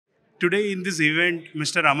today in this event,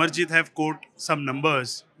 Mr. Amarjit have quote some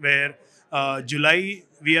numbers where July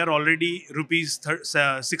we are already rupees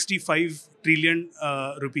 65 trillion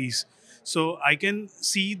rupees. So I can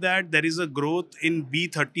see that there is a growth in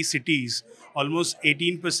B30 cities, almost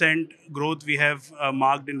 18% growth we have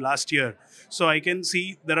marked in last year. So I can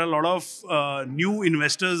see there are a lot of new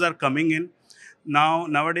investors are coming in.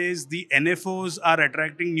 Nowadays, the NFOs are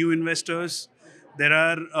attracting new investors. There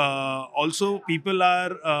are also people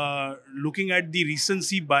are looking at the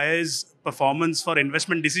recency bias performance for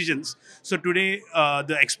investment decisions. So today,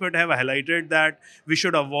 the expert have highlighted that we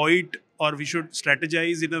should avoid or we should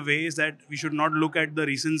strategize in a way that we should not look at the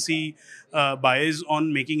recency bias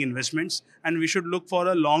on making investments, and we should look for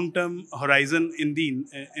a long-term horizon in the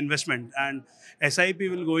investment. And SIP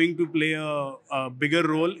will going to play a bigger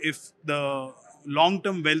role if the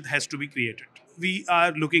long-term wealth has to be created. We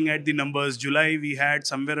are looking at the numbers. July, we had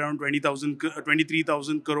somewhere around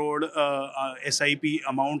 23,000 crore SIP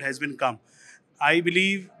amount has been come. I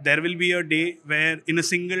believe there will be a day where in a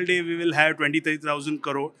single day we will have 23,000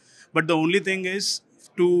 crore. But the only thing is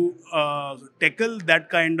to tackle that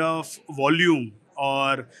kind of volume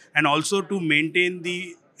and also to maintain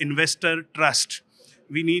the investor trust,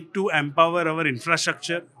 we need to empower our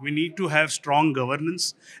infrastructure, we need to have strong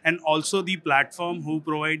governance, and also the platform who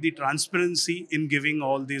provide the transparency in giving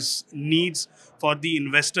all these needs for the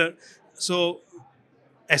investor. So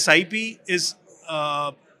SIP is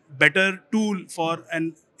a better tool for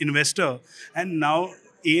an investor, and now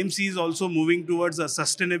AMC is also moving towards a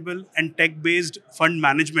sustainable and tech-based fund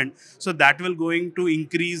management. So that will going to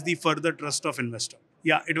increase the further trust of investor.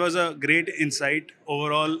 Yeah, it was a great insight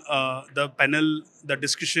overall. The panel, the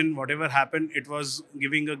discussion, whatever happened, it was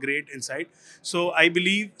giving a great insight. So I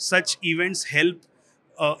believe such events help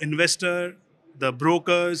investor, the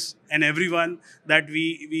brokers, and everyone that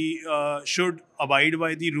we should abide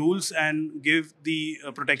by the rules and give the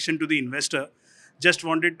protection to the investor. Just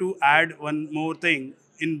wanted to add one more thing.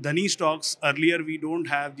 In Dhani stocks, earlier we don't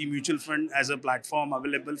have the mutual fund as a platform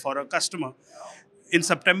available for a customer. In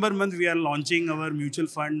September month, we are launching our mutual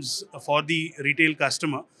funds for the retail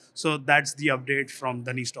customer. So that's the update from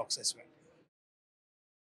Dhani stocks as well.